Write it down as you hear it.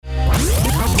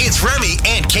It's Remy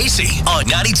and Casey on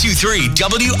 92.3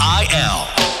 WIL.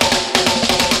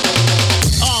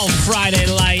 Oh, Friday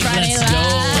Light. Let's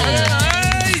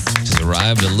go. Just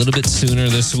arrived a little bit sooner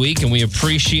this week, and we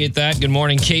appreciate that. Good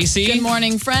morning, Casey. Good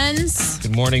morning, friends.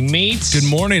 Good morning, Meat. Good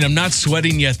morning. I'm not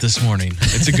sweating yet this morning.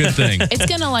 It's a good thing. It's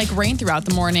going to rain throughout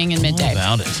the morning and midday.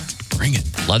 All about it. Bring it.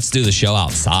 Let's do the show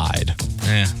outside.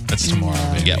 That's tomorrow.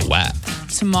 And get wet.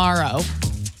 Tomorrow,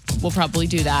 we'll probably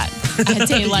do that at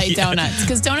Daylight Donuts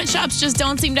because donut shops just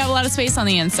don't seem to have a lot of space on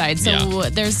the inside. So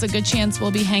there's a good chance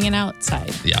we'll be hanging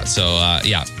outside. Yeah. So,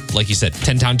 like you said,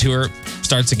 10-Town Tour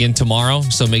starts again tomorrow.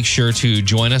 So make sure to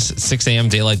join us at 6 a.m.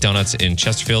 Daylight Donuts in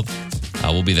Chesterfield.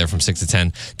 We'll be there from 6 to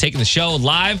 10. Taking the show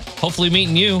live, hopefully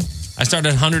meeting you. I started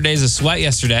 100 Days of Sweat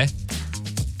yesterday.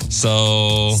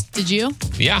 So. Did you?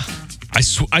 Yeah. I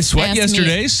sweat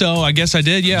yesterday, so I guess I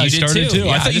did. Yeah, You I did started too.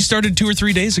 Yeah, I thought you started 2 or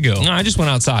 3 days ago. No, I just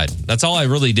went outside. That's all I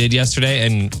really did yesterday,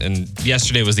 and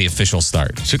yesterday was the official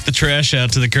start. Took the trash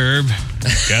out to the curb.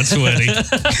 Got sweaty.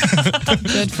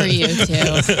 Good for you,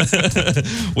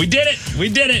 too. We did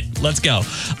it. Let's go.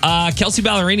 Kelsey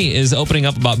Ballerini is opening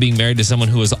up about being married to someone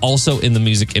who is also in the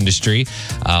music industry.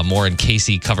 More in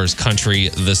Casey Covers Country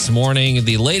this morning.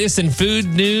 The latest in food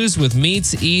news with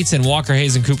Meats, Eats, and Walker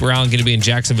Hayes and Cooper Allen going to be in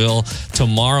Jacksonville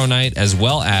tomorrow night, as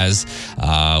well as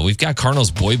we've got Cardinals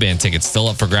boy band tickets still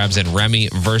up for grabs in Remy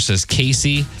versus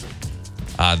Casey.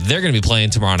 They're going to be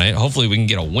playing tomorrow night. Hopefully we can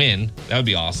get a win. That would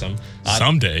be awesome.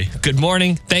 Someday. Good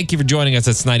morning. Thank you for joining us.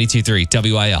 It's 92.3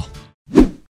 WIL.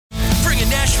 Bringing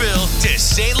Nashville to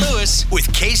St. Louis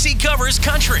with Casey Covers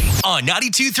Country on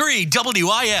 92.3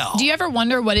 WIL. Do you ever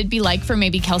wonder what it'd be like for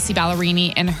maybe Kelsey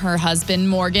Ballerini and her husband,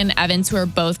 Morgan Evans, who are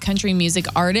both country music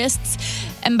artists?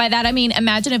 And by that, I mean,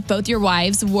 imagine if both your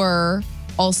wives were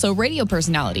also radio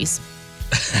personalities.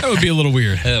 That would be a little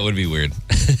weird. That would be weird.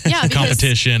 Yeah, because,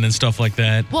 Competition and stuff like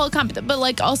that. well,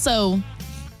 but also,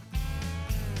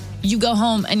 you go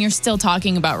home and you're still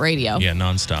talking about radio. Yeah,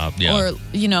 nonstop. Yeah. Or,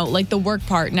 the work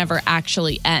part never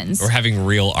actually ends. Or having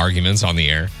real arguments on the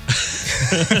air.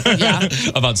 Yeah.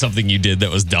 About something you did that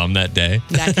was dumb that day.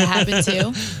 That could happen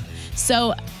too.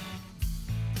 So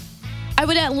I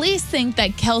would at least think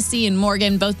that Kelsey and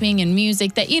Morgan both being in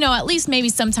music, that, at least maybe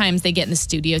sometimes they get in the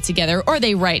studio together or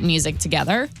they write music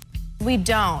together. We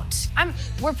don't.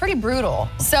 We're pretty brutal.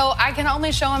 So I can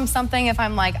only show him something if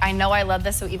I'm like, I know I love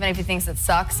this, so even if he thinks it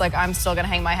sucks, I'm still gonna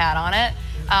hang my hat on it.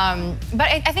 But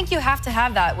I think you have to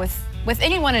have that with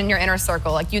anyone in your inner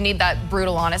circle. You need that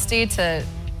brutal honesty to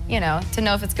know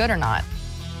if it's good or not.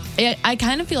 I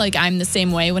kind of feel like I'm the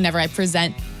same way whenever I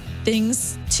present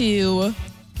things to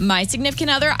my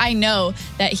significant other. I know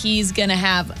that he's gonna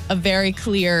have a very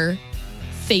clear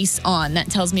face on that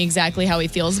tells me exactly how he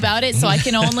feels about it. So I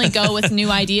can only go with new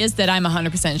ideas that I'm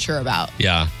 100% sure about.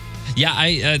 Yeah.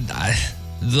 Yeah,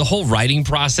 the whole writing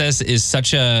process is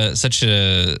such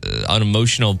an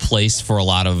emotional place for a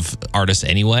lot of artists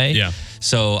anyway. Yeah.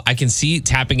 So I can see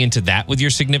tapping into that with your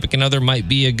significant other might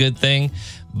be a good thing.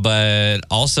 But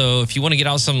also, if you want to get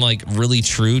out some really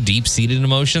true, deep-seated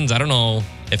emotions, I don't know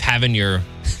if having your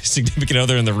significant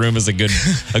other in the room is a good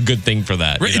thing for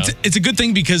that. Right. It's a good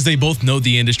thing because they both know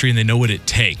the industry and they know what it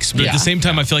takes. But at the same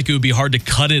time, I feel like it would be hard to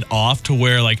cut it off to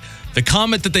where the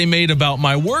comment that they made about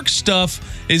my work stuff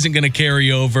isn't going to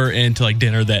carry over into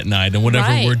dinner that night and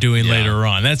whatever we're doing later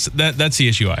on. That's the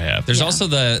issue I have. There's also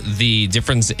the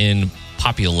difference in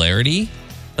popularity.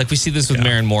 We see this with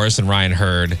Maren Morris and Ryan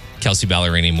Hurd, Kelsey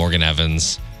Ballerini, Morgan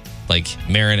Evans.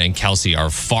 Maren and Kelsey are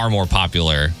far more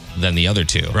popular than the other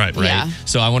two. Right. Yeah.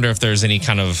 So I wonder if there's any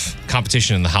kind of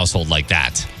competition in the household like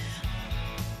that.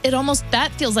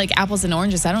 That feels like apples and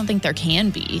oranges. I don't think there can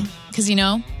be. Because,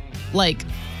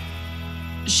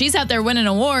 she's out there winning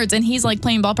awards and he's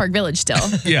playing Ballpark Village still.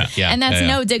 Yeah. And that's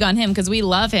no dig on him because we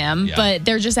love him, but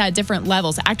they're just at different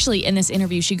levels. Actually, in this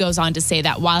interview, she goes on to say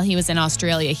that while he was in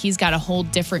Australia, he's got a whole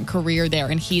different career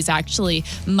there and he's actually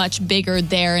much bigger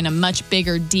there and a much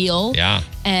bigger deal. Yeah.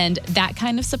 And that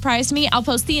kind of surprised me. I'll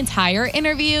post the entire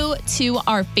interview to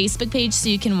our Facebook page so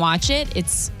you can watch it.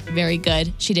 It's very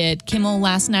good. She did Kimmel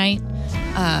last night.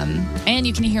 And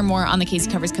you can hear more on the Casey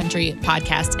Covers Country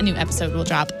podcast. A new episode will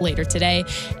drop later today.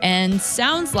 And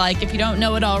sounds like, if you don't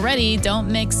know it already,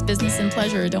 don't mix business and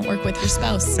pleasure. Don't work with your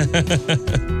spouse.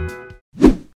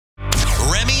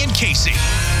 Remy and Casey.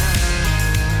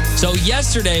 So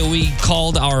yesterday we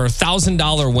called our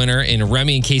 $1,000 winner in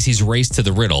Remy and Casey's Race to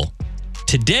the Riddle.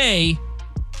 Today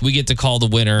we get to call the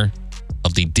winner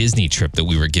of the Disney trip that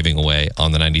we were giving away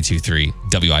on the 92.3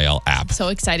 WIL app. So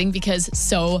exciting because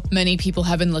so many people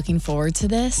have been looking forward to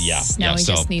this. Yeah. Now we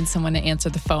just need someone to answer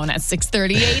the phone at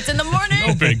 6:38 in the morning.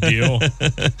 No big deal.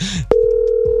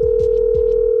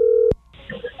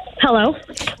 Hello.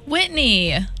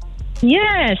 Whitney.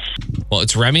 Yes. Well,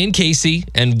 it's Remy and Casey,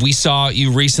 and we saw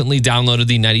you recently downloaded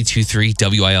the 92.3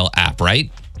 WIL app,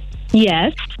 right?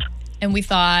 Yes. And we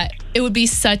thought it would be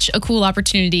such a cool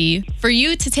opportunity for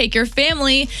you to take your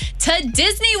family to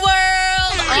Disney World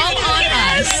all on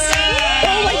us.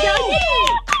 Oh my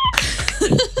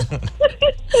God.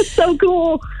 That's so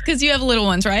cool. Because you have little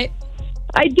ones, right?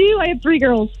 I do. I have 3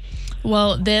 girls.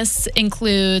 Well, this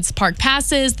includes park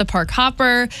passes, the park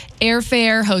hopper,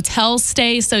 airfare, hotel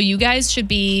stay. So you guys should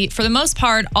be, for the most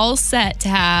part, all set to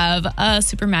have a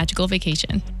super magical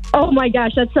vacation. Oh my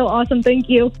gosh, that's so awesome. Thank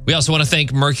you. We also want to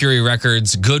thank Mercury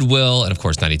Records, Goodwill, and of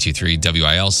course 92.3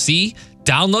 WILC.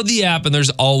 Download the app and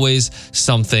there's always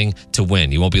something to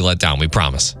win. You won't be let down, we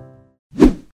promise.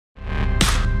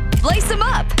 Lace them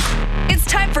up. It's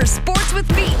time for Sports with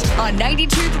Meat on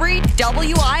 92.3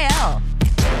 WIL.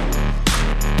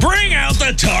 Bring out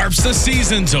the tarps. The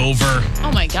season's over.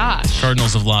 Oh my gosh.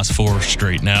 Cardinals have lost 4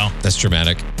 straight now. That's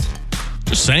dramatic.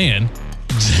 Just saying.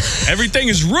 Everything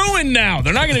is ruined now.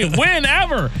 They're not going to win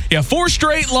ever. Yeah, 4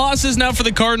 straight losses now for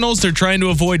the Cardinals. They're trying to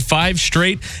avoid 5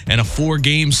 straight and a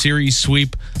 4-game series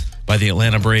sweep by the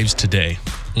Atlanta Braves today.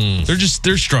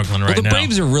 They're struggling right now. The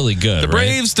Braves are really good. The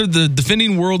Braves, they're the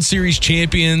defending World Series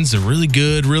champions. They're really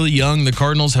good, really young. The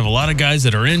Cardinals have a lot of guys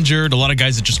that are injured, a lot of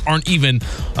guys that just aren't even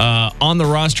on the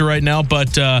roster right now.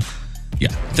 But yeah,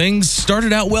 things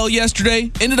started out well yesterday,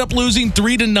 ended up losing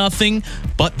 3-0,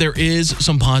 but there is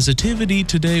some positivity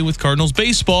today with Cardinals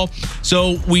baseball.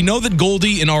 So we know that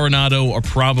Goldie and Arenado are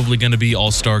probably going to be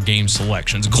all-star game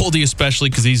selections. Goldie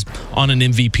especially because he's on an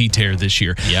MVP tear this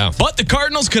year. Yeah. But the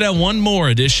Cardinals could have one more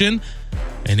addition,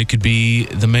 and it could be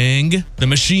the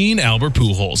machine, Albert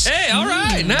Pujols. Hey, all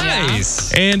right,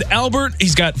 nice. And Albert,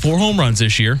 he's got 4 home runs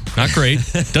this year. Not great.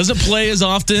 Doesn't play as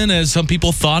often as some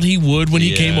people thought he would when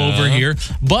he came over here.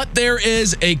 But there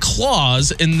is a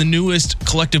clause in the newest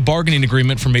collective bargaining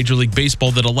agreement for Major League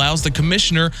Baseball that allows the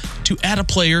commissioner to add a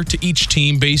player to each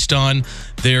team based on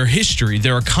their history,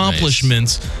 their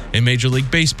accomplishments in Major League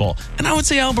Baseball. And I would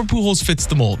say Albert Pujols fits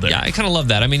the mold there. Yeah, I kind of love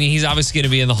that. I mean, he's obviously going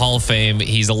to be in the Hall of Fame.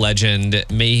 He's a legend.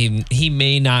 He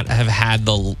may not have had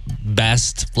the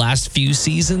best last few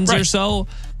seasons or so,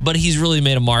 but he's really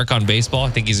made a mark on baseball. I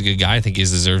think he's a good guy. I think he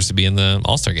deserves to be in the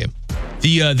All-Star game.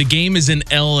 The game is in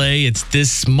L.A. It's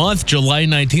this month, July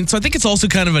 19th. So I think it's also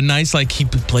kind of a nice, like, he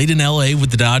played in L.A. with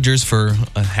the Dodgers for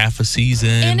a half a season.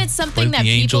 And it's something that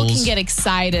people Angels. can get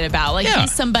excited about. Like,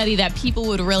 he's somebody that people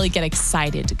would really get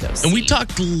excited to go see. And we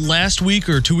talked last week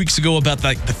or 2 weeks ago about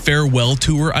like the farewell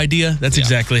tour idea. That's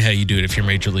exactly how you do it if you're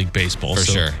Major League Baseball. For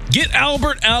sure. Get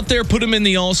Albert out there, put him in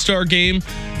the All-Star game.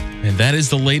 And that is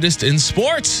the latest in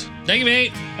sports. Thank you,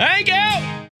 mate. Thank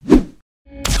you.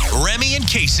 Remy and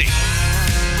Casey.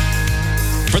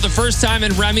 For the first time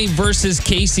in Remy versus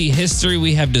Casey history,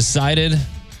 we have decided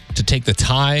to take the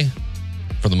tie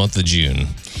for the month of June.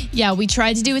 Yeah, we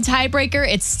tried to do a tiebreaker.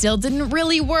 It still didn't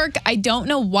really work. I don't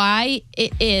know why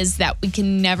it is that we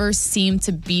can never seem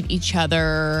to beat each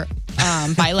other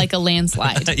by like a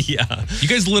landslide. Yeah. You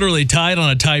guys literally tied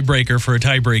on a tiebreaker for a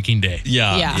tie-breaking day.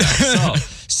 Yeah.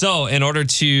 So in order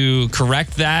to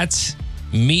correct that,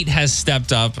 Meat has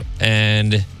stepped up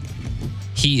and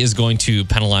he is going to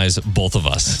penalize both of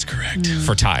us. That's correct.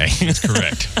 For tying. That's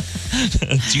correct.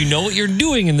 Do you know what you're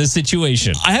doing in this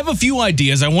situation? I have a few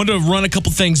ideas. I want to run a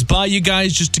couple things by you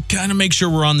guys just to kind of make sure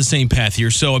we're on the same path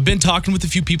here. So I've been talking with a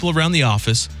few people around the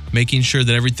office, making sure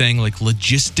that everything like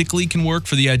logistically can work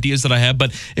for the ideas that I have.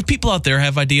 But if people out there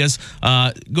have ideas,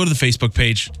 go to the Facebook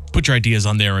page, put your ideas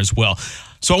on there as well.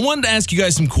 So I wanted to ask you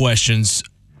guys some questions.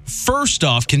 First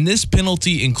off, can this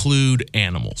penalty include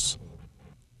animals?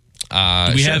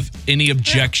 Do we have any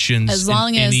objections As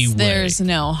long in any as way? there's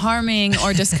no harming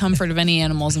or discomfort of any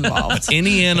animals involved.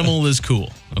 Any animal is cool.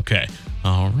 Okay.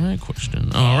 All right.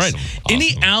 Question. All right.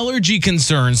 Any allergy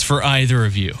concerns for either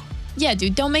of you? Yeah,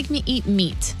 dude, don't make me eat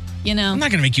meat. You know? I'm not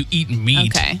going to make you eat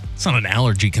meat. Okay. It's not an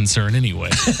allergy concern anyway.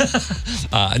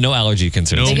 No allergy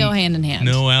concerns. They go hand in hand.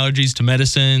 No allergies to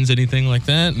medicines, anything like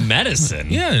that? Medicine?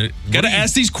 Yeah. Got to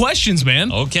ask these questions,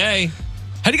 man. Okay.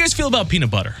 How do you guys feel about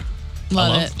peanut butter?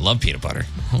 Love peanut butter.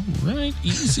 All right.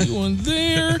 Easy one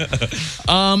there.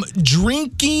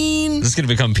 Drinking. Is this going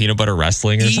to become peanut butter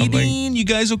wrestling or something? Eating. You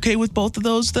guys okay with both of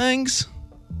those things?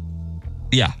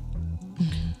 Yeah.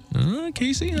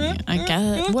 Casey? I got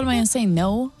it. What am I going to say?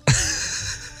 No?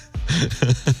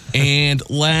 And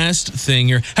last thing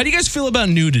here. How do you guys feel about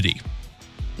nudity?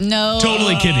 No.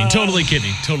 Totally kidding.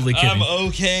 I'm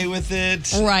okay with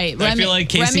it. Right. I feel like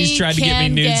Casey's Remy tried to get me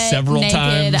can nude get several naked.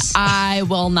 times. I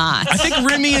will not. I think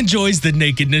Remy enjoys the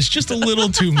nakedness just a little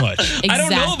too much. Exactly. I don't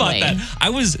know about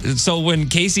that. So when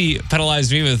Casey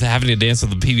penalized me with having to dance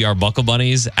with the PBR Buckle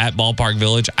Bunnies at Ballpark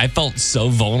Village, I felt so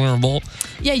vulnerable.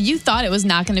 Yeah, you thought it was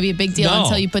not going to be a big deal No.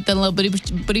 until you put the little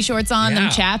booty shorts on, Yeah.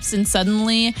 them chaps, and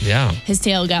suddenly his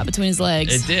tail got between his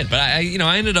legs. It did, but I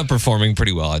ended up performing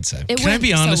pretty well, I'd say. Can I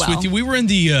be honest with you? We were in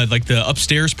the the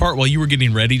upstairs part while you were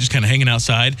getting ready, just kind of hanging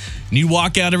outside, and you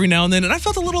walk out every now and then, and I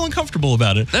felt a little uncomfortable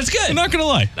about it. That's good. I'm not gonna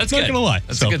lie. That's not good. gonna lie.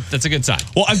 That's a good sign.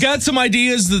 Well, I've got some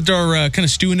ideas that are kind of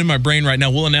stewing in my brain right now.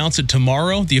 We'll announce it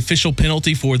tomorrow, the official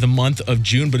penalty for the month of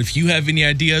June. But if you have any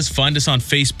ideas, find us on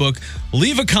Facebook,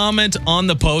 leave a comment on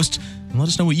the post, and let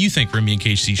us know what you think Remy and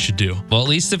Casey should do. Well, at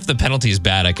least if the penalty is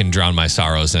bad, I can drown my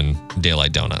sorrows in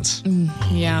daylight donuts.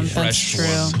 Yeah, that's Fresh true.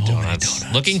 warm donuts.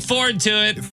 Looking forward to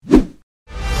it.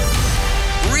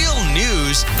 Real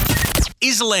news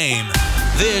is lame.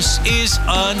 This is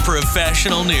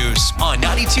unprofessional news on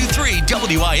 92.3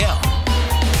 WIL.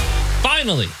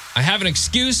 Finally, I have an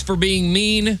excuse for being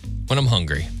mean when I'm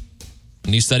hungry. A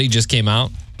new study just came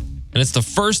out, and it's the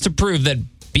first to prove that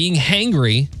being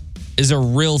hangry is a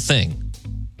real thing.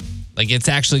 Like, it's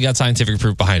actually got scientific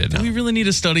proof behind it now. Do we really need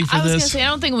a study for I was going to this? say, I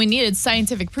don't think we needed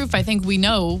scientific proof. I think we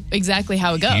know exactly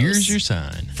how it goes. Here's your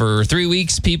sign. For 3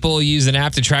 weeks, people used an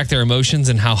app to track their emotions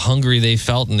and how hungry they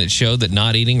felt, and it showed that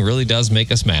not eating really does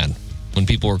make us mad. When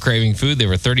people were craving food, they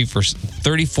were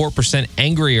 34%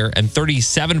 angrier and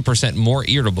 37% more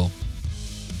irritable.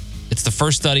 It's the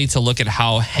first study to look at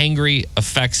how hangry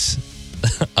affects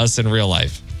us in real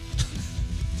life.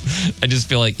 I just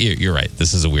feel like you're right.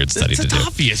 This is a weird study to do. It's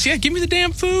obvious. Yeah, give me the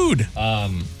damn food.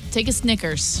 Take a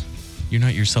Snickers. You're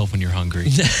not yourself when you're hungry.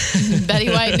 Betty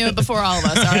White knew it before all of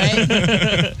us,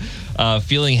 all right?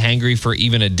 Feeling hangry for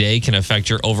even a day can affect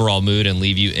your overall mood and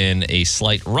leave you in a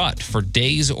slight rut for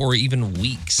days or even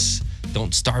weeks.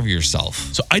 Don't starve yourself.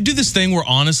 So I do this thing where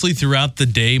honestly throughout the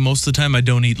day, most of the time I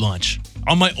don't eat lunch.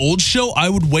 On my old show, I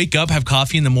would wake up, have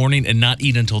coffee in the morning, and not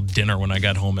eat until dinner when I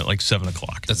got home at like 7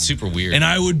 o'clock. That's super weird. And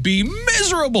I would be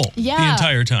miserable the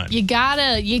entire time. You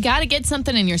gotta get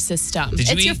something in your system.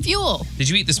 It's your fuel. Did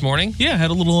you eat this morning? Yeah, I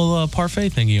had a little parfait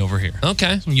thingy over here.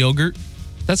 Okay. Some yogurt.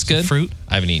 That's good. Fruit.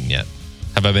 I haven't eaten yet.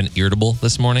 Have I been irritable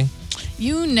this morning?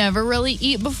 You never really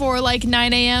eat before like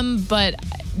 9 a.m., but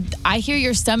I hear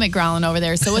your stomach growling over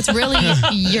there, so it's really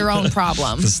your own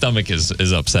problem. The stomach is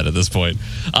upset at this point.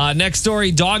 Next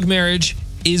story, dog marriage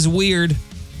is weird,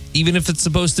 even if it's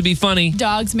supposed to be funny.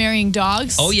 Dogs marrying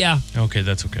dogs? Oh, yeah. Okay,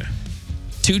 that's okay.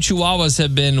 2 Chihuahuas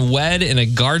have been wed in a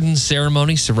garden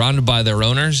ceremony surrounded by their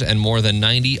owners and more than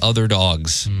 90 other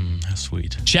dogs. That's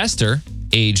sweet. Chester,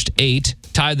 aged 8,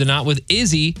 tied the knot with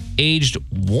Izzy, aged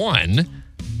 1.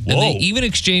 And they even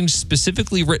exchanged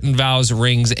specifically written vows,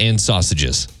 rings, and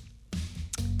sausages.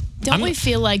 Don't we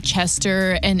feel like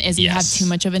Chester and Izzy have too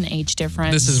much of an age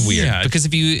difference? This is weird Yeah. because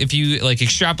if you like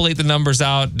extrapolate the numbers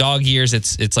out, dog years,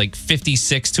 it's like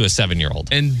 56 to a 7-year-old.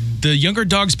 And the younger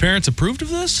dog's parents approved of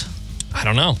this? I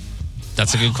don't know.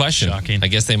 That's a good question. Shocking. I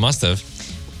guess they must have.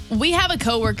 We have a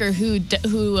coworker who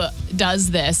does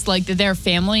this. Like their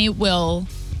family will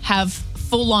have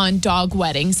full-on dog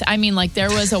weddings. I mean, like there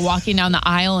was a walking down the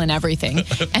aisle and everything.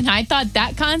 And I thought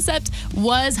that concept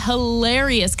was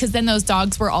hilarious because then those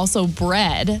dogs were also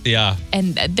bred. Yeah.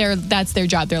 And that's their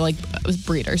job. They're like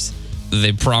breeders.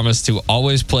 They promise to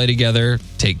always play together,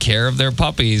 take care of their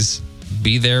puppies,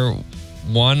 be there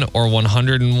 1 or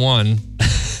 101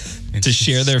 to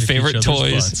share their sniff each favorite other's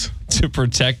toys, to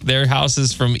protect their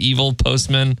houses from evil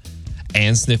postmen,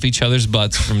 and sniff each other's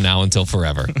butts from now until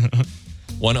forever.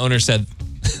 One owner said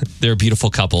they're a beautiful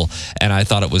couple, and I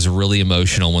thought it was really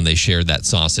emotional when they shared that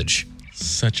sausage.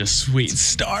 Such a sweet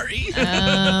story.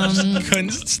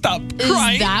 Couldn't stop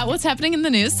crying. Is that what's happening in the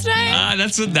news today?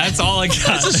 That's all I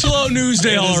got. It's a slow news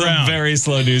day all around. A very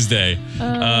slow news day.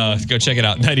 Go check it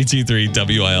out,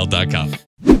 923wil.com.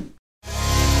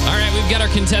 All right, we've got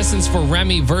our contestants for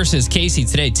Remy versus Casey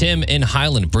today. Tim in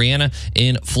Highland, Brianna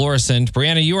in Florissant.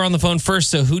 Brianna, you were on the phone first,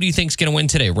 so who do you think's going to win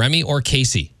today, Remy or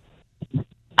Casey?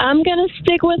 I'm going to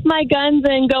stick with my guns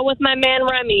and go with my man,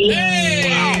 Remy.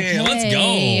 Hey, let's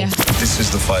go. This is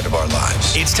the fight of our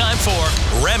lives. It's time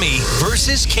for Remy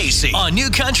versus Casey on New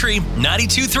Country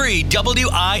 92.3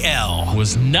 WIL.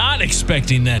 Was not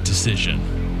expecting that decision.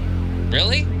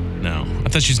 Really? No. I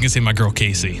thought she was going to say my girl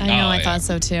Casey. I know, Oh, I yeah. thought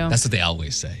so too. That's what they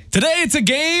always say. Today, it's a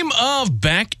game of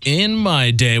Back in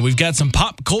My Day. We've got some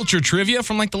pop culture trivia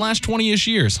from like the last 20-ish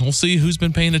years. We'll see who's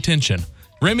been paying attention.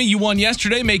 Remy, you won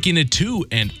yesterday, making it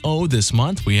 2-0 this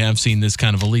month. We have seen this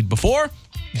kind of a lead before.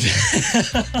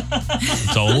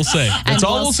 That's all we'll say. That's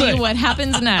all we'll say. See what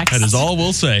happens next. That is all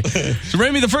we'll say. So,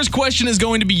 Remy, the first question is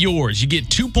going to be yours. You get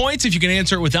 2 points if you can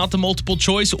answer it without the multiple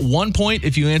choice, 1 point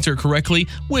if you answer it correctly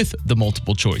with the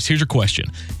multiple choice. Here's your question.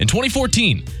 In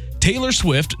 2014, Taylor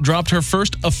Swift dropped her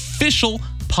first official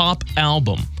pop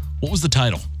album. What was the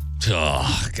title?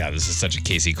 Oh, God, this is such a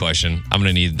Casey question. I'm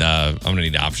gonna need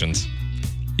options.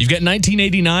 You've got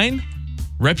 1989,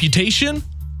 Reputation,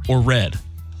 or Red.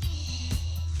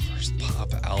 First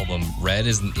pop album. Red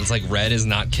is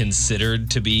not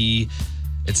considered to be.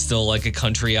 It's still like a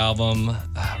country album.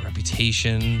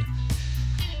 Reputation.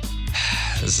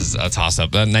 This is a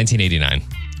toss-up. 1989.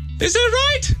 Is it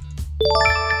right?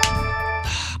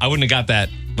 I wouldn't have got that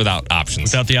without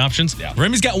options. Without the options? Yeah.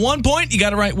 Remy's got 1 point. You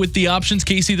got it right with the options.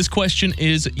 Casey, this question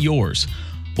is yours.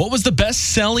 What was the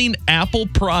best-selling Apple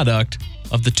product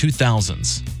of the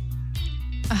 2000s?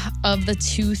 Of the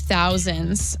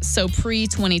 2000s, so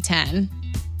pre-2010.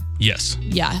 Yes.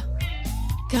 Yeah.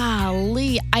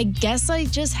 Golly, I guess I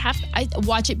just have to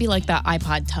watch it be like that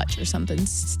iPod Touch or something.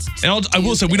 And I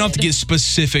will say, we don't have to get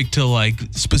specific to like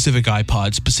specific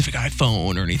iPod, specific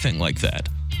iPhone, or anything like that.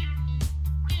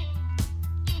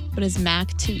 But is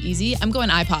Mac too easy? I'm going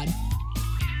iPod.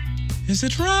 Is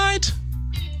it right?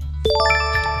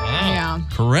 Wow. Yeah.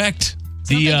 Correct.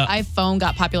 I don't think iPhone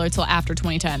got popular till after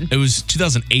 2010. It was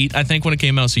 2008, I think, when it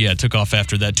came out. So, yeah, it took off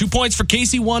after that. 2 points for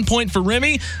Casey, 1 point for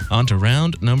Remy. On to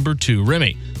round number 2.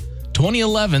 Remy,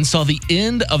 2011 saw the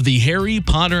end of the Harry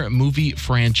Potter movie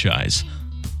franchise.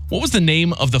 What was the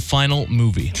name of the final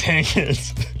movie? Dang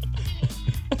it.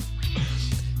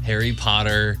 Harry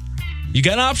Potter. You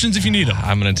got options if you need them.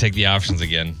 I'm going to take the options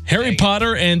again. Harry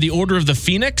Potter and the Order of the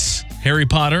Phoenix, Harry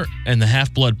Potter and the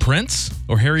Half-Blood Prince,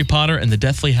 or Harry Potter and the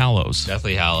Deathly Hallows?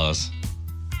 Deathly Hallows.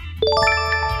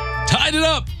 Tied it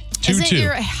up. 2-2. Isn't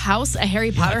your house a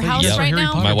Harry Potter house yeah, right Harry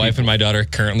now? Potter. My wife and my daughter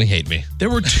currently hate me. There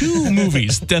were 2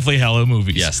 movies, Deathly Hallow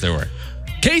movies. Yes, there were.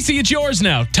 Casey, it's yours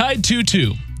now. Tied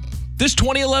 2-2. This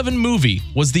 2011 movie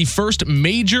was the first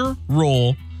major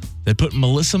role that put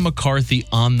Melissa McCarthy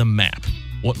on the map.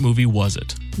 What movie was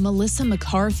it? Melissa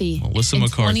McCarthy. Melissa in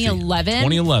McCarthy. 2011?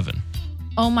 2011.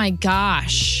 Oh my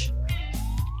gosh.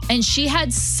 And she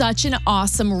had such an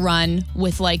awesome run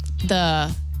with like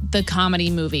the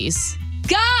comedy movies.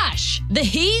 Gosh, The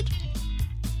Heat.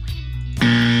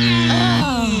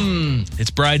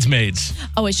 It's Bridesmaids.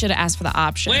 Oh, I should have asked for the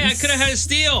options. Wait, I could have had a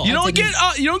steal. You don't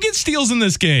get steals in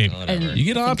this game. Whatever. You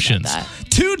get options. that.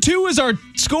 2-2 is our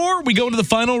score. We go into the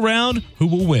final round. Who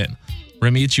will win?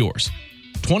 Remy, it's yours.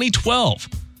 2012,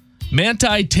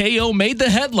 Manti Te'o made the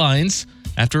headlines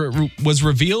after it was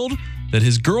revealed that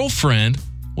his girlfriend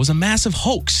was a massive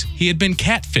hoax. He had been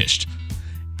catfished.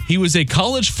 He was a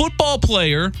college football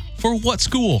player for what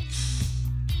school?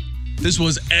 This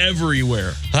was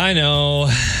everywhere. I know.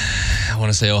 I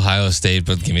want to say Ohio State,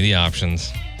 but give me the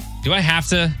options. Do I have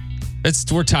to?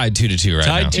 We're tied 2-2 right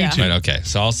now. Tied 2-2. Right, okay,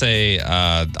 so I'll say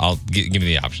give me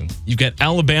the options. You've got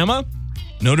Alabama,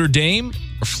 Notre Dame,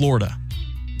 or Florida?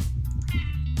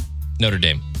 Notre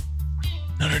Dame.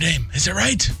 Notre Dame. Is it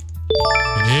right?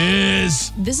 It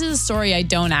is. This is a story I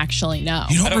don't actually know.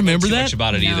 You I don't don't remember know too that? much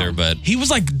about it either, but He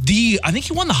was like I think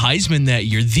he won the Heisman that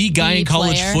year, the guy in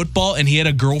college player. football, and he had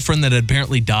a girlfriend that had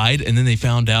apparently died, and then they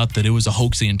found out that it was a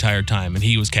hoax the entire time, and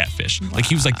he was catfish. Like,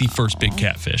 he was like the first big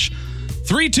catfish.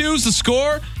 3-2 is the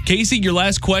score. Casey, your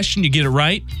last question, you get it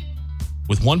right.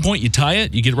 With 1 point, you tie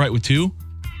it. You get it right with 2,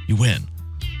 you win.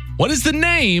 What is the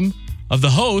name of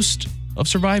the host of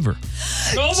Survivor?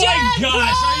 oh my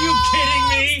gosh, are you kidding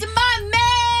me? My man!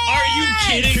 Are you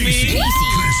kidding me?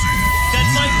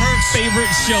 That's like her favorite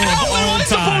show of all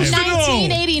time.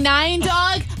 1989,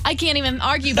 dog. I can't even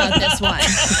argue about this one.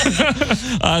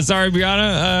 Sorry,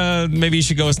 Brianna. Maybe you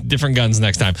should go with different guns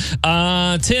next time.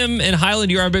 Tim in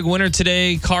Highland, you're our big winner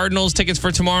today. Cardinals tickets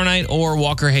for tomorrow night or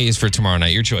Walker Hayes for tomorrow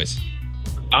night? Your choice.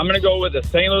 I'm going to go with the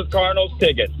St. Louis Cardinals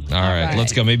tickets. All right,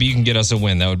 let's go. Maybe you can get us a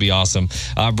win. That would be awesome.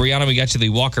 Brianna, we got you the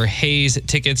Walker Hayes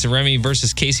tickets. Remy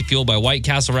versus Casey, fueled by White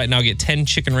Castle. Right now, get 10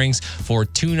 chicken rings for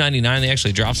 $2.99. They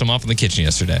actually dropped some off in the kitchen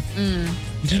yesterday. You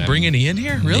didn't bring any in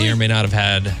here? Really? May or may not have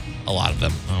had a lot of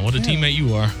them. Oh, what a teammate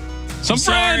you are.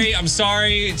 I'm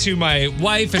sorry to my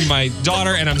wife and my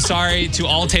daughter, and I'm sorry to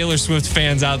all Taylor Swift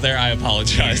fans out there. I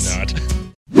apologize.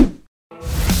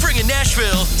 Bringing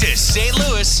Nashville to St.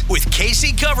 Louis with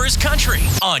KC Covers Country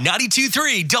on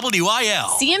 92.3 WIL.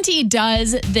 CMT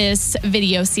does this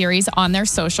video series on their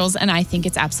socials, and I think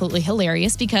it's absolutely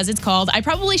hilarious because it's called I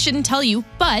Probably Shouldn't Tell You,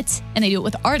 But, and they do it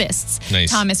with artists.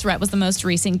 Nice. Thomas Rhett was the most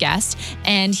recent guest,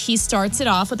 and he starts it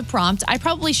off with a prompt, I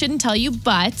probably shouldn't tell you,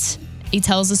 but he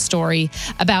tells a story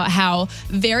about how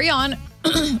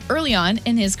early on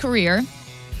in his career,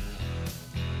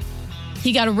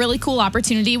 he got a really cool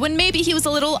opportunity when maybe he was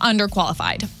a little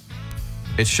underqualified.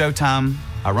 It's showtime.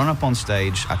 I run up on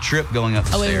stage. I trip going up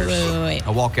the stairs. Wait. I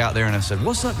walk out there and I said,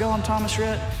 "What's up, y'all? I'm Thomas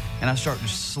Rhett." And I start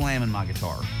just slamming my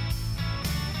guitar.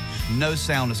 No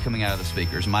sound is coming out of the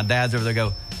speakers. My dad's over there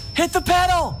go, "Hit the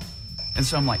pedal!" And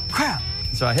so I'm like, crap.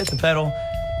 So I hit the pedal,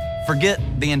 forget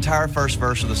the entire first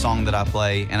verse of the song that I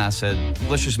play, and I said,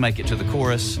 let's just make it to the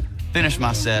chorus. Finish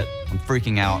my set. I'm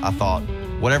freaking out. I thought,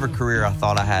 whatever career I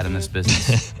thought I had in this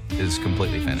business is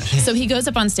completely finished. So he goes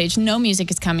up on stage, no music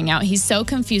is coming out. He's so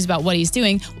confused about what he's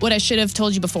doing. What I should have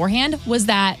told you beforehand was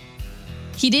that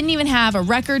he didn't even have a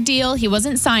record deal. He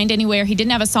wasn't signed anywhere. He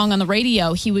didn't have a song on the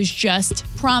radio. He was just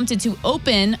prompted to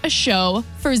open a show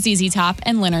for ZZ Top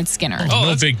and Lynyrd Skynyrd. Oh,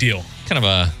 no big deal. Kind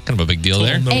of a big deal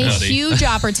there. A huge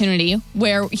opportunity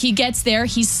where he gets there.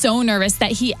 He's so nervous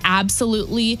that he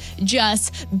absolutely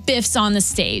just biffs on the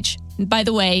stage. By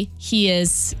the way, he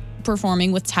is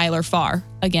performing with Tyler Farr.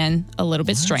 Again, a little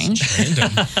bit strange.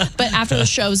 But after the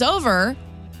show's over,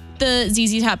 the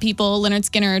ZZ Top people, Lynyrd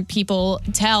Skynyrd people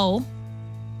tell,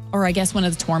 or I guess one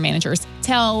of the tour managers,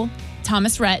 tell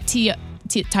Thomas Rhett,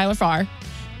 Tyler Farr,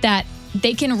 that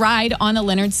they can ride on a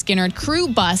Lynyrd Skynyrd crew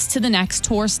bus to the next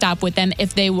tour stop with them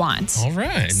if they want. All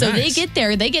right. So nice. they get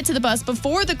there, they get to the bus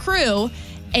before the crew,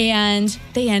 and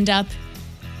they end up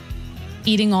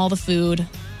eating all the food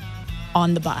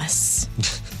on the bus.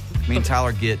 Me and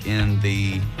Tyler get in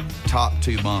the top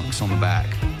two bunks on the back.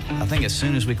 I think as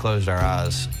soon as we closed our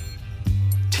eyes,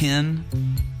 10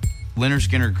 Lynyrd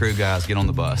Skynyrd crew guys get on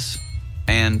the bus.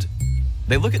 And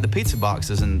they look at the pizza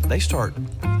boxes and they start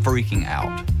freaking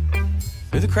out.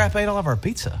 Who the crap ate all of our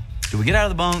pizza? Do we get out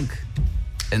of the bunk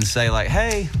and say like,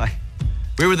 hey, like,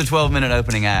 we were the 12-minute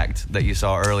opening act that you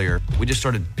saw earlier. We just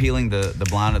started peeling the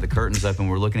blind of the curtains up and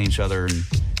we're looking at each other and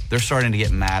they're starting to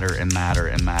get madder and madder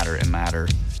and madder and madder.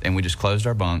 And we just closed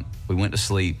our bunk. We went to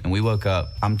sleep and we woke up,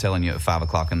 I'm telling you, at 5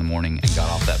 o'clock in the morning and got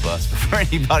off that bus before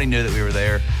anybody knew that we were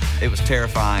there. It was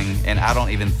terrifying. And I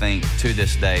don't even think to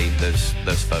this day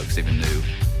those folks even knew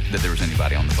that there was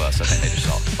anybody on the bus. I think they just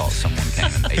thought someone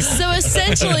came and ate. So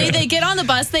essentially, they get on the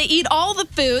bus, they eat all the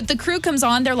food. The crew comes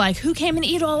on, they're like, who came and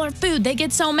ate all our food? They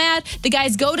get so mad. The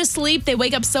guys go to sleep. They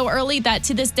wake up so early that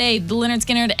to this day, the Lynyrd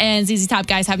Skynyrd and ZZ Top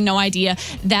guys have no idea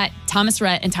that Thomas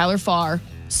Rhett and Tyler Farr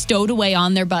stowed away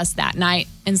on their bus that night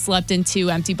and slept in 2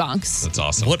 empty bunks. That's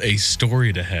awesome. What a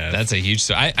story to have. That's a huge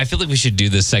story. I feel like we should do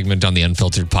this segment on the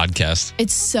Unfiltered podcast.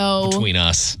 It's so... Between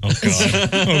us. Oh, God.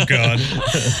 Oh, God.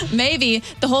 Maybe.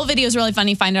 The whole video is really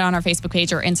funny. Find it on our Facebook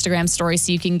page or Instagram story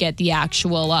so you can get the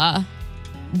actual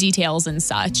details and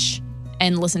such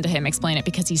and listen to him explain it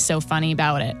because he's so funny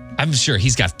about it. I'm sure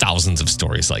he's got thousands of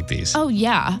stories like these. Oh,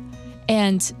 yeah.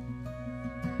 And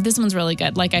this one's really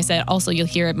good. Like I said, also you'll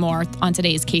hear it more on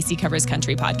today's KC Covers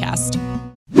Country podcast.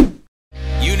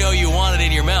 You know you want it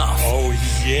in your mouth. Oh,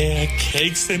 yeah.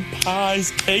 Cakes and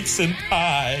pies.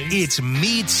 It's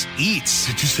Meats Eats.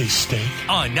 Did you say steak?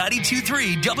 On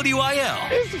 92.3 WIL.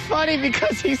 It's funny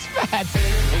because he's fat.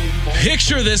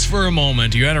 Picture this for a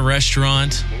moment. You're at a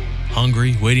restaurant,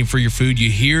 hungry, waiting for your food.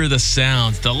 You hear the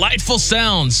sounds, delightful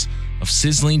sounds of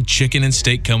sizzling chicken and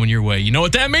steak coming your way. You know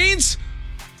what that means?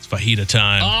 Fajita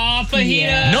time. Oh,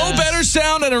 fajita. No better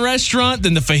sound at a restaurant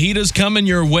than the fajitas coming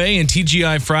your way. And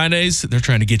TGI Fridays, they're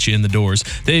trying to get you in the doors.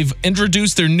 They've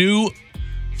introduced their new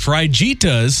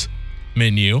Frijitas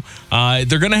menu. They're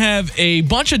going to have a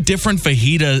bunch of different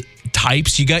fajita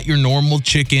types. You got your normal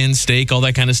chicken, steak, all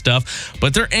that kind of stuff,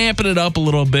 but they're amping it up a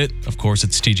little bit. Of course,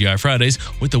 it's TGI Fridays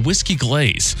with the whiskey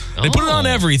glaze. They put it on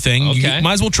everything. Okay. You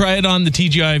might as well try it on the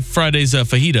TGI Fridays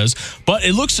fajitas, but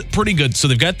it looks pretty good. So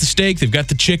they've got the steak, they've got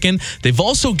the chicken. They've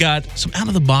also got some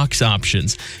out-of-the-box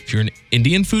options. If you're an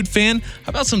Indian food fan, how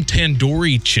about some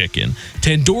tandoori chicken?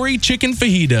 Tandoori chicken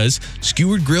fajitas,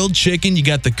 skewered grilled chicken. You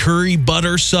got the curry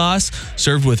butter sauce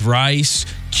served with rice,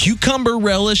 cucumber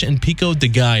relish, and pico de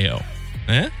gallo.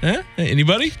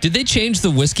 Anybody? Did they change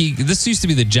the whiskey? This used to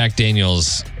be the Jack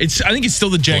Daniels. I think it's still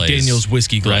the Jack Daniels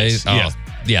whiskey glaze. Right?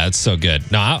 Yeah, it's so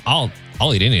good. No,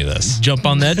 I'll eat any of this. Jump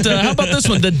on that. How about this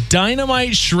one? The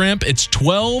Dynamite Shrimp. It's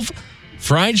 12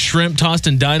 fried shrimp tossed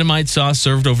in dynamite sauce,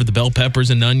 served over the bell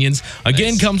peppers and onions.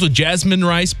 Again, comes with jasmine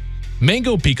rice,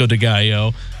 mango pico de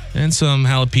gallo, and some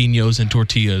jalapenos and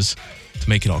tortillas to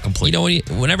make it all complete. You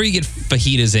know, whenever you get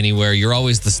fajitas anywhere, you're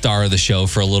always the star of the show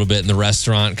for a little bit in the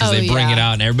restaurant because they bring it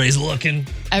out and everybody's looking.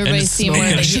 Everybody's seeing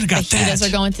where the fajitas that.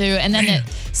 are going through. And then the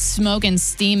smoke and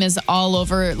steam is all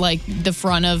over, like, the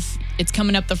front of, it's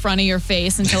coming up the front of your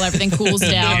face until everything cools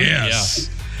down. Yes.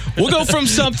 Yeah. We'll go from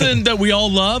something that we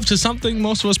all love to something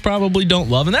most of us probably don't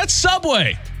love, and that's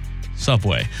Subway.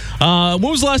 Subway. When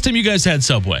was the last time you guys had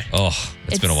Subway? Oh,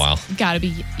 it's been a while. Got to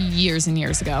be years and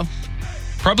years ago.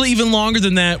 Probably even longer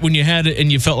than that when you had it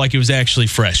and you felt like it was actually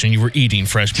fresh and you were eating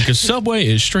fresh because Subway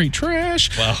is straight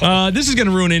trash. Wow. This is going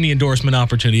to ruin any endorsement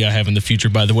opportunity I have in the future,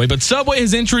 by the way. But Subway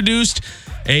has introduced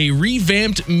a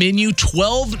revamped menu,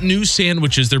 12 new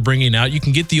sandwiches they're bringing out. You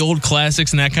can get the old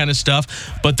classics and that kind of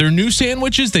stuff. But their new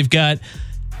sandwiches, they've got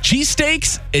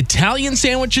cheesesteaks, Italian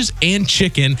sandwiches, and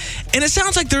chicken. And it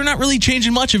sounds like they're not really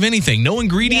changing much of anything. No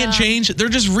ingredient change. They're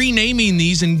just renaming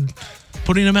these and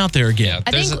putting them out there again.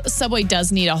 I think Subway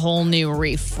does need a whole new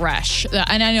refresh.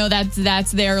 And I know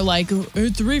that's their, like,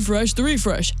 it's the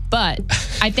refresh. But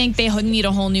I think they need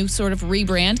a whole new sort of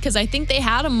rebrand because I think they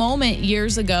had a moment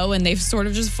years ago and they've sort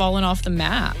of just fallen off the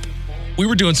map. We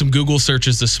were doing some Google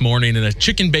searches this morning, and a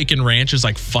chicken bacon ranch is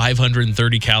like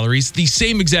 530 calories, the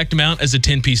same exact amount as a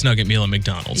 10-piece nugget meal at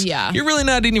McDonald's. Yeah. You're really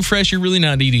not eating fresh. You're really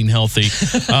not eating healthy.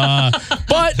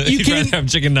 But you can have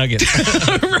chicken nuggets.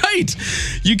 Right.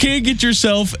 You can get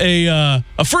yourself a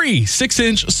free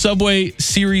 6-inch Subway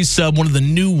Series sub, one of the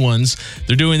new ones.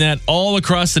 They're doing that all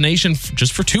across the nation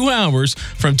just for 2 hours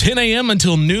from 10 a.m.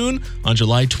 until noon on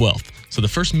July 12th. So the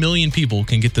first 1 million people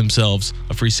can get themselves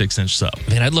a free 6-inch sub.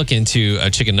 Man, I'd look into a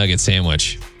chicken nugget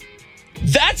sandwich.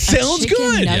 That sounds good.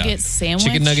 Chicken nugget sandwich?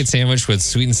 Chicken nugget sandwich with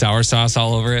sweet and sour sauce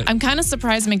all over it. I'm kind of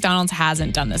surprised McDonald's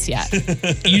hasn't done this yet.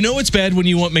 You know it's bad when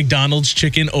you want McDonald's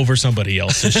chicken over somebody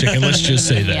else's chicken. Let's just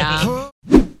say that.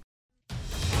 Yeah.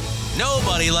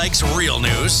 Nobody likes real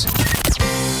news.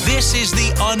 This is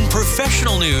the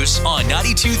unprofessional news on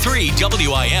 92.3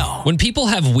 WIL. When people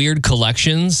have weird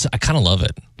collections, I kind of love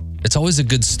it. It's always a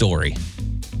good story.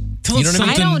 You know what I mean?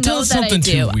 I don't know that I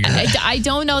do. I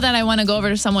don't know that I want to go over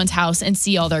to someone's house and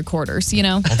see all their quarters, you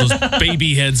know? All those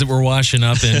baby heads that we're washing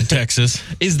up in Texas.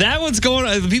 Is that what's going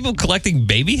on? Are the people collecting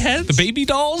baby heads? The baby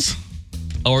dolls?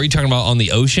 Oh, are you talking about on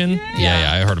the ocean?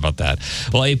 Yeah, I heard about that.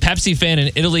 Well, a Pepsi fan in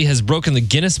Italy has broken the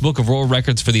Guinness Book of World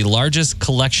Records for the largest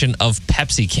collection of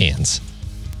Pepsi cans.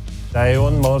 I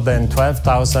own more than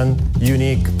 12,000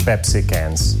 unique Pepsi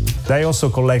cans. I also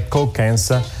collect Coke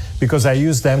cans because I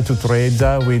use them to trade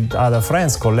with other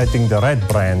friends collecting the Rhett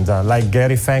brand, like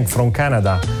Gary Fang from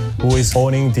Canada, who is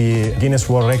owning the Guinness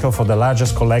World Record for the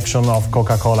largest collection of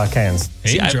Coca-Cola cans.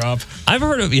 Name drop. I've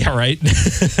heard of, right?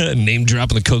 Name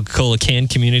drop in the Coca-Cola can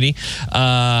community.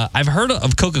 I've heard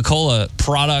of Coca-Cola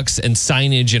products and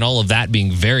signage and all of that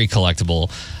being very collectible,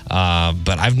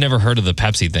 but I've never heard of the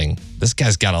Pepsi thing. This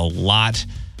guy's got a lot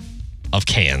of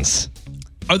cans.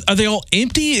 Are they all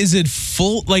empty? Is it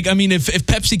full? Like, I mean, if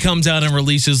Pepsi comes out and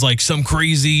releases like some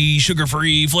crazy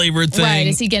sugar-free flavored thing. Right.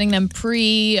 Is he getting them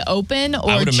pre-open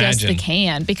or just the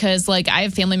can? Because, like, I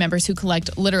have family members who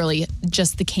collect literally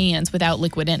just the cans without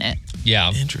liquid in it.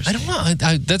 Yeah. Interesting. I don't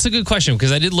know. That's a good question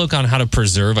because I did look on how to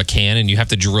preserve a can and you have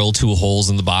to drill 2 holes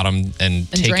in the bottom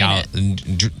and take out and,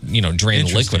 drain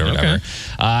the liquid or whatever. Okay.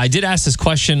 I did ask this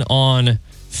question on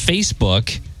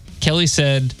Facebook. Kelly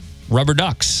said, rubber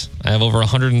ducks. I have over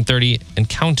 130 and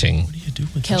counting. What do you do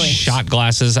with Kelly? Shot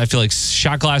glasses. I feel like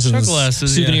shot glasses and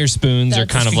souvenir spoons are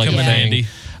kind of like a thing. Dude,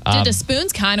 the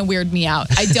spoons kind of weird me out.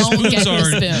 I don't get the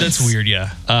spoons. That's weird,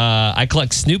 yeah. I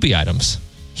collect Snoopy items.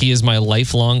 He is my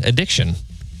lifelong addiction.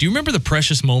 Do you remember the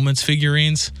Precious Moments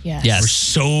figurines? Yes. Yes. They were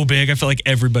so big. I felt like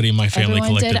everybody in my family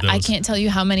collected those. I can't tell you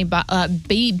how many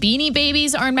Beanie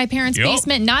Babies are in my parents'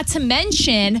 basement. Not to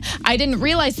mention, I didn't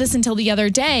realize this until the other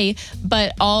day,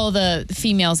 but all the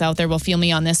females out there will feel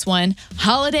me on this one.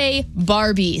 Holiday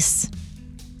Barbies.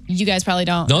 You guys probably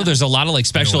don't. No, there's a lot of like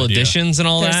special editions and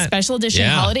all There's that. Special edition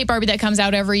holiday Barbie that comes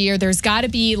out every year. There's got to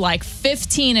be like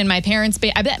 15 in my parents'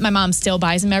 I bet my mom still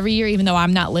buys them every year, even though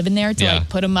I'm not living there to like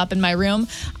put them up in my room.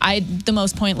 The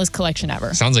most pointless collection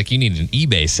ever. Sounds like you need an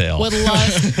eBay sale. Would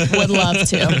love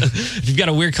to. If you've got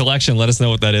a weird collection, let us know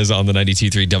what that is on the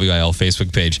 92.3 WIL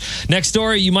Facebook page. Next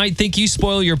story, you might think you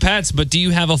spoil your pets, but do you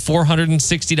have a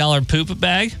 $460 poop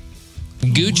bag?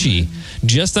 Gucci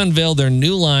just unveiled their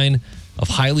new line of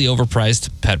highly overpriced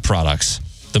pet products.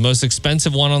 The most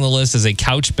expensive one on the list is a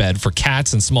couch bed for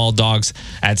cats and small dogs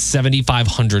at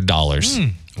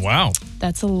 $7,500. Wow.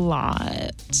 That's a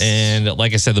lot. And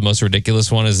like I said, the most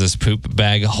ridiculous one is this poop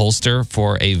bag holster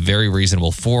for a very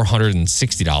reasonable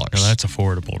 $460. Now that's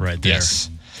affordable right there. Yes.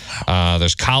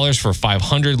 There's collars for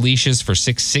 $500, leashes for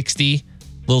 $660.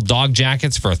 little dog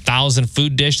jackets for 1,000,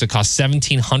 food dish that costs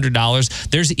 $1,700.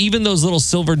 There's even those little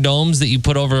silver domes that you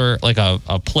put over like a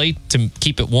plate to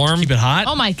keep it warm. Keep it hot.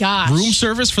 Oh my gosh. Room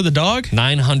service for the dog?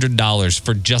 $900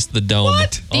 for just the dome.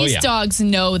 What? These dogs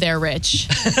know they're rich.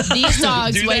 These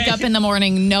dogs wake up in the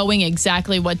morning knowing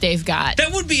exactly what they've got.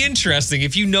 That would be interesting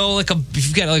if you know, if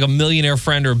you've got like a millionaire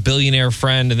friend or a billionaire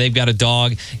friend and they've got a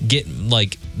dog, get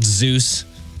like Zeus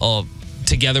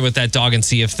together with that dog and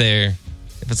see if they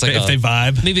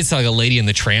vibe. Maybe it's like a Lady and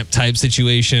the Tramp type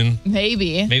situation.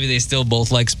 Maybe they still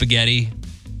both like spaghetti,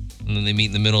 and then they meet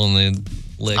in the middle and they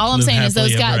lick. All I'm saying is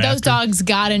those dogs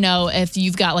gotta know if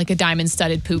you've got like a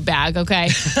diamond-studded poop bag, okay?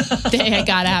 They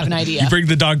gotta have an idea. You bring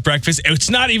the dog breakfast.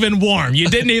 It's not even warm. You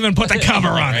didn't even put the cover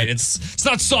on it. It's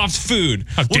not soft food.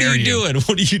 How dare you?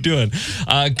 What are you doing?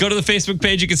 Go to the Facebook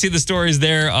page. You can see the stories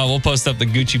there. We'll post up the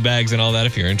Gucci bags and all that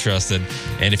if you're interested.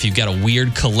 And if you've got a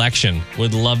weird collection,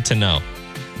 would love to know.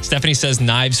 Stephanie says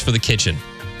knives for the kitchen.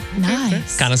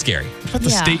 Nice. Kind of scary. What about the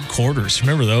state quarters?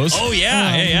 Remember those? Oh,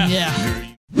 yeah.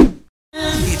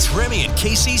 It's Remy and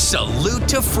Casey Salute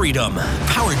to Freedom.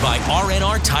 Powered by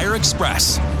RNR Tire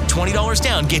Express. $20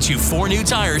 down gets you 4 new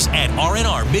tires at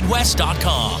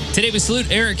rnrmidwest.com. Today we salute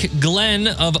Eric Glenn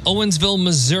of Owensville,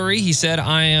 Missouri. He said,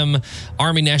 I am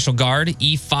Army National Guard,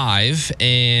 E5,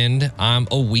 and I'm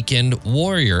a weekend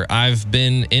warrior. I've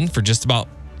been in for just about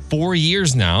 4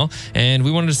 years now, and we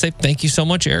wanted to say thank you so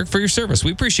much, Eric, for your service.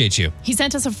 We appreciate you. He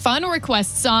sent us a fun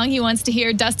request song. He wants to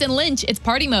hear Dustin Lynch. It's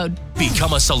Party Mode.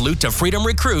 Become a Salute to Freedom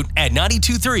recruit at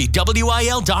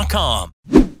 923WIL.com.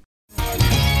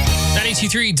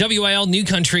 92.3 WIL New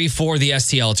Country for the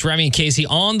STL. It's Remy and Casey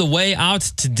on the way out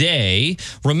today.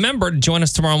 Remember to join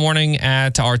us tomorrow morning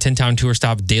at our 10-town tour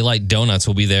stop, Daylight Donuts.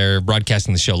 We'll be there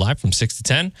broadcasting the show live from 6 to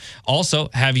 10. Also,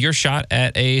 have your shot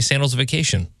at a Sandals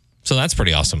vacation. So that's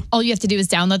pretty awesome. All you have to do is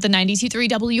download the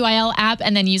 92.3 WIL app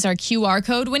and then use our QR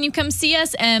code when you come see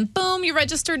us, and boom, you're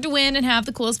registered to win and have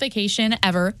the coolest vacation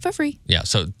ever for free. Yeah,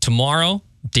 so tomorrow,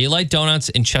 Daylight Donuts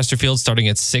in Chesterfield starting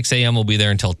at 6 a.m. We'll be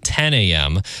there until 10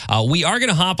 a.m. We are going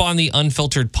to hop on the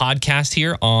Unfiltered podcast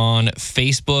here on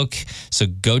Facebook, so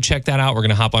go check that out. We're going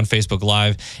to hop on Facebook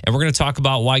Live, and we're going to talk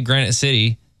about why Granite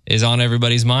City is on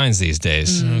everybody's minds these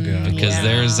days. Because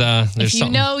there's if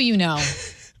something. You know.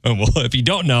 Well, if you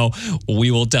don't know, we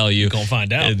will tell you. Go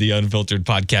find out. The Unfiltered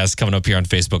podcast coming up here on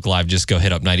Facebook Live. Just go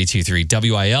hit up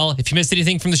 92.3 WIL. If you missed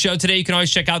anything from the show today, you can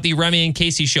always check out the Remy and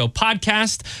Casey Show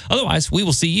podcast. Otherwise, we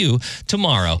will see you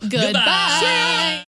tomorrow. Goodbye.